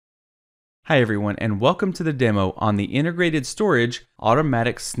Hi everyone, and welcome to the demo on the Integrated Storage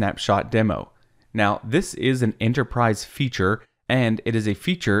Automatic Snapshot demo. Now, this is an enterprise feature, and it is a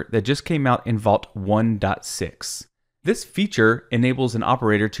feature that just came out in Vault 1.6. This feature enables an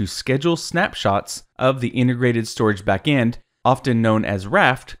operator to schedule snapshots of the integrated storage backend, often known as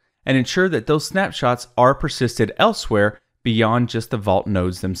Raft, and ensure that those snapshots are persisted elsewhere beyond just the Vault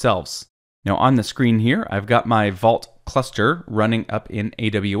nodes themselves. Now on the screen here, I've got my Vault cluster running up in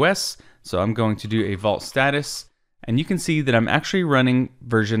AWS. So I'm going to do a Vault status, and you can see that I'm actually running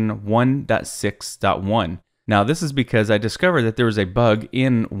version 1.6.1. Now this is because I discovered that there was a bug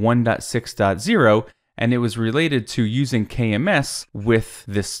in 1.6.0, and it was related to using KMS with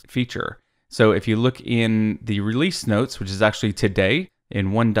this feature. So if you look in the release notes, which is actually today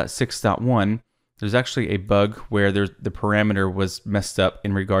in 1.6.1, there's actually a bug where the parameter was messed up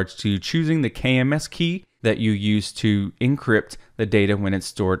in regards to choosing the KMS key that you use to encrypt the data when it's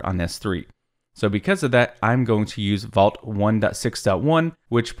stored on S3. So because of that, I'm going to use Vault 1.6.1,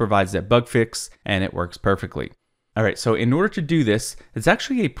 which provides that bug fix, and it works perfectly. All right, so in order to do this, it's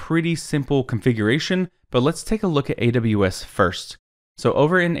actually a pretty simple configuration, but let's take a look at AWS first. So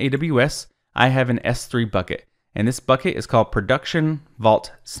over in AWS, I have an S3 bucket, and this bucket is called Production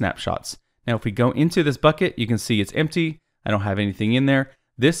Vault Snapshots. Now, if we go into this bucket, you can see it's empty. I don't have anything in there.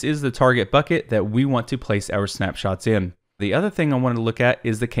 This is the target bucket that we want to place our snapshots in. The other thing I want to look at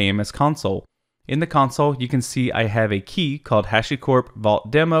is the Kms Console. In the console, you can see I have a key called HashiCorp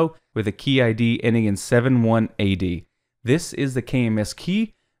Vault Demo with a key ID ending in 71AD. This is the KMS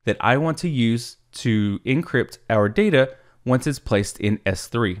key that I want to use to encrypt our data once it's placed in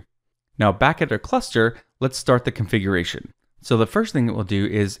S3. Now back at our cluster, let's start the configuration. So the first thing that we'll do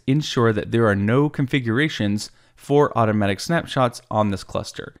is ensure that there are no configurations for automatic snapshots on this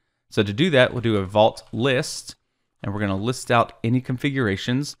cluster. So to do that, we'll do a vault list, and we're going to list out any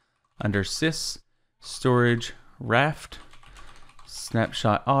configurations under sys, storage, raft,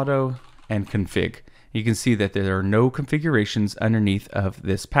 snapshot auto, and config. You can see that there are no configurations underneath of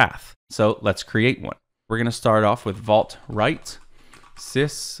this path. So let's create one. We're going to start off with vault write,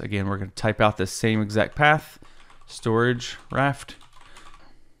 sys. Again, we're going to type out the same exact path, storage, raft,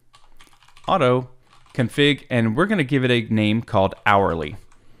 auto, config, and we're going to give it a name called hourly.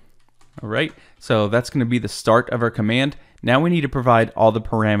 All right, so that's going to be the start of our command. Now we need to provide all the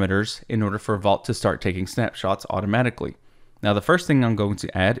parameters in order for Vault to start taking snapshots automatically. Now the first thing I'm going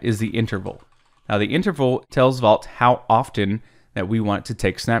to add is the interval. Now the interval tells Vault how often that we want to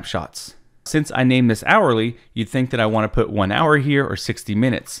take snapshots. Since I named this hourly, you'd think that I want to put 1 hour here or 60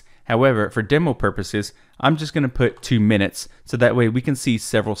 minutes. However, for demo purposes, I'm just going to put 2 minutes, so that way we can see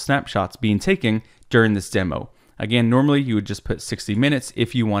several snapshots being taken during this demo. Again, normally you would just put 60 minutes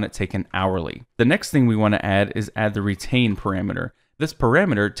if you want it taken hourly. The next thing we want to add is add the retain parameter. This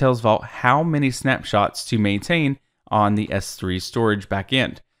parameter tells Vault how many snapshots to maintain on the S3 storage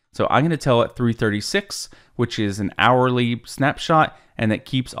backend. So I'm going to tell it 336, which is an hourly snapshot, and that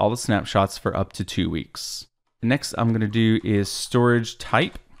keeps all the snapshots for up to 2 weeks. The next I'm going to do is storage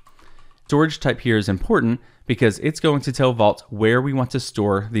type. Storage type here is important because it's going to tell Vault where we want to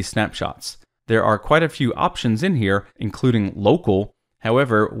store these snapshots. There are quite a few options in here, including local.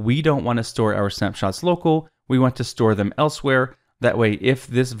 However, we don't want to store our snapshots local. We want to store them elsewhere. That way, if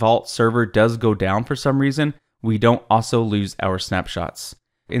this Vault server does go down for some reason, we don't also lose our snapshots.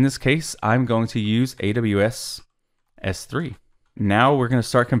 In this case, I'm going to use AWS S3. Now we're going to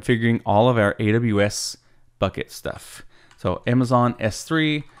start configuring all of our AWS bucket stuff. So Amazon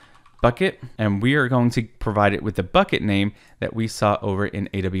S3 bucket, and we are going to provide it with the bucket name that we saw over in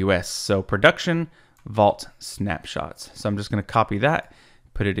AWS. So production vault snapshots. So I'm just going to copy that,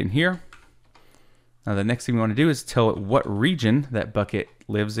 put it in here. Now the next thing we want to do is tell it what region that bucket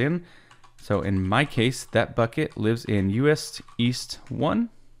lives in. So in my case, that bucket lives in US East 1.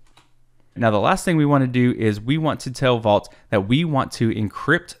 Now the last thing we want to do is we want to tell Vault that we want to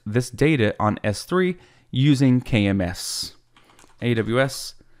encrypt this data on S3 using KMS.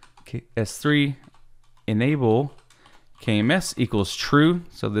 AWS S3 enable KMS equals true.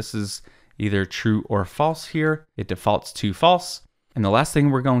 So this is either true or false here. It defaults to false. And the last thing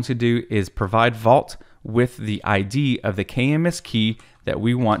we're going to do is provide Vault with the ID of the KMS key that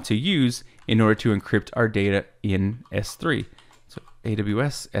we want to use in order to encrypt our data in S3. So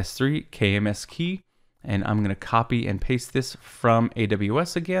AWS S3 KMS key, and I'm going to copy and paste this from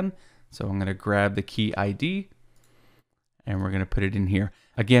AWS again. So I'm going to grab the key ID and we're going to put it in here.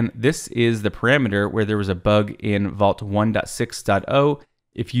 Again, this is the parameter where there was a bug in Vault 1.6.0.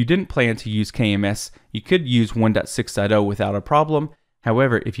 If you didn't plan to use KMS, you could use 1.6.0 without a problem.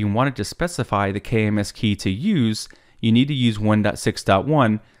 However, if you wanted to specify the KMS key to use, you need to use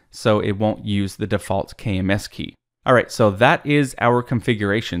 1.6.1 so it won't use the default KMS key. All right, so that is our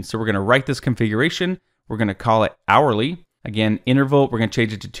configuration. So we're going to write this configuration. We're going to call it hourly. Again, interval, we're going to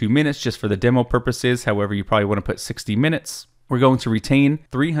change it to 2 minutes just for the demo purposes. However, you probably want to put 60 minutes. We're going to retain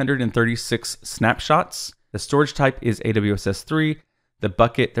 336 snapshots. The storage type is AWS S3. The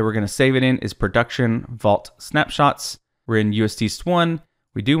bucket that we're going to save it in is production vault snapshots. We're in USD1.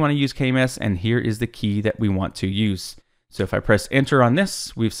 We do want to use KMS, and here is the key that we want to use. So if I press enter on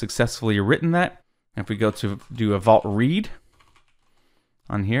this, we've successfully written that. If we go to do a vault read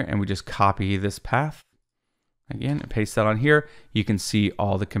on here, and we just copy this path, again, and paste that on here, you can see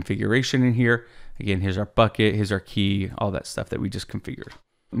all the configuration in here. Again, here's our bucket, here's our key, all that stuff that we just configured.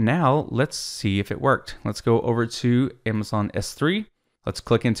 Now, let's see if it worked. Let's go over to Amazon S3. Let's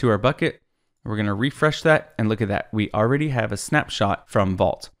click into our bucket. We're going to refresh that, and look at that. We already have a snapshot from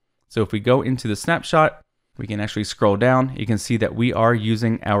Vault. So if we go into the snapshot, we can actually scroll down. You can see that we are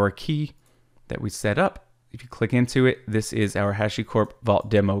using our key that we set up. If you click into it, this is our HashiCorp Vault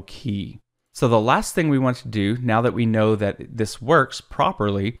demo key. So the last thing we want to do, now that we know that this works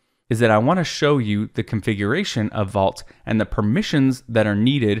properly, is that I want to show you the configuration of Vault and the permissions that are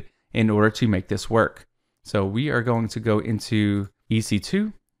needed in order to make this work. So we are going to go into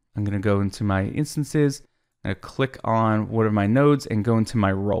EC2. I'm going to go into my instances. I'm going to click on one of my nodes and go into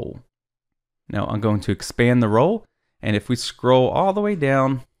my role. Now I'm going to expand the role. And if we scroll all the way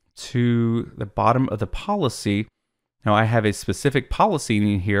down to the bottom of the policy, now I have a specific policy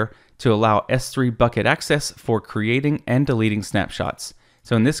in here to allow S3 bucket access for creating and deleting snapshots.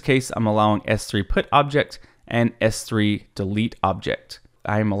 So in this case, I'm allowing S3 put object and S3 delete object.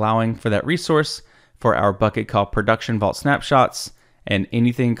 I am allowing for that resource for our bucket called production vault snapshots and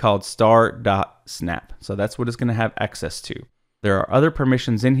anything called star.snap. So that's what it's going to have access to. There are other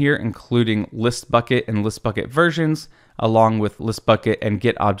permissions in here, including list bucket and list bucket versions, along with list bucket and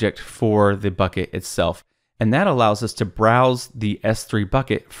get object for the bucket itself. And that allows us to browse the S3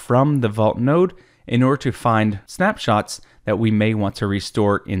 bucket from the Vault node in order to find snapshots that we may want to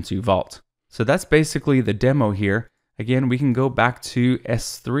restore into Vault. So that's basically the demo here. Again, we can go back to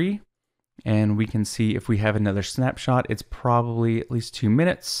S3 and we can see if we have another snapshot. It's probably at least 2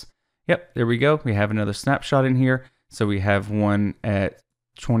 minutes. Yep, there we go. We have another snapshot in here. So we have one at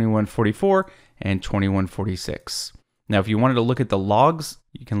 21:44 and 21:46. Now, if you wanted to look at the logs,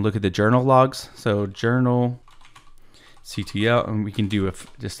 you can look at the journal logs. So journal CTL, and we can do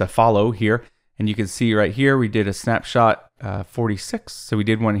just a follow here. And you can see right here, we did a snapshot 46. So we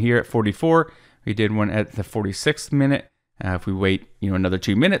did one here at 44. We did one at the 46th minute. If we wait, another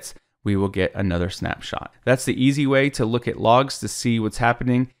 2 minutes, we will get another snapshot. That's the easy way to look at logs to see what's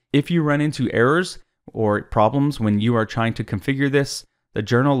happening. If you run into errors or problems when you are trying to configure this, the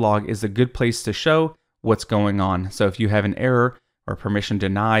journal log is a good place to show what's going on. So if you have an error or permission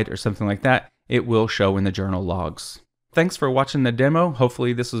denied or something like that, it will show in the journal logs. Thanks for watching the demo.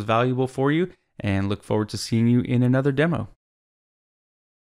 Hopefully this was valuable for you, and look forward to seeing you in another demo.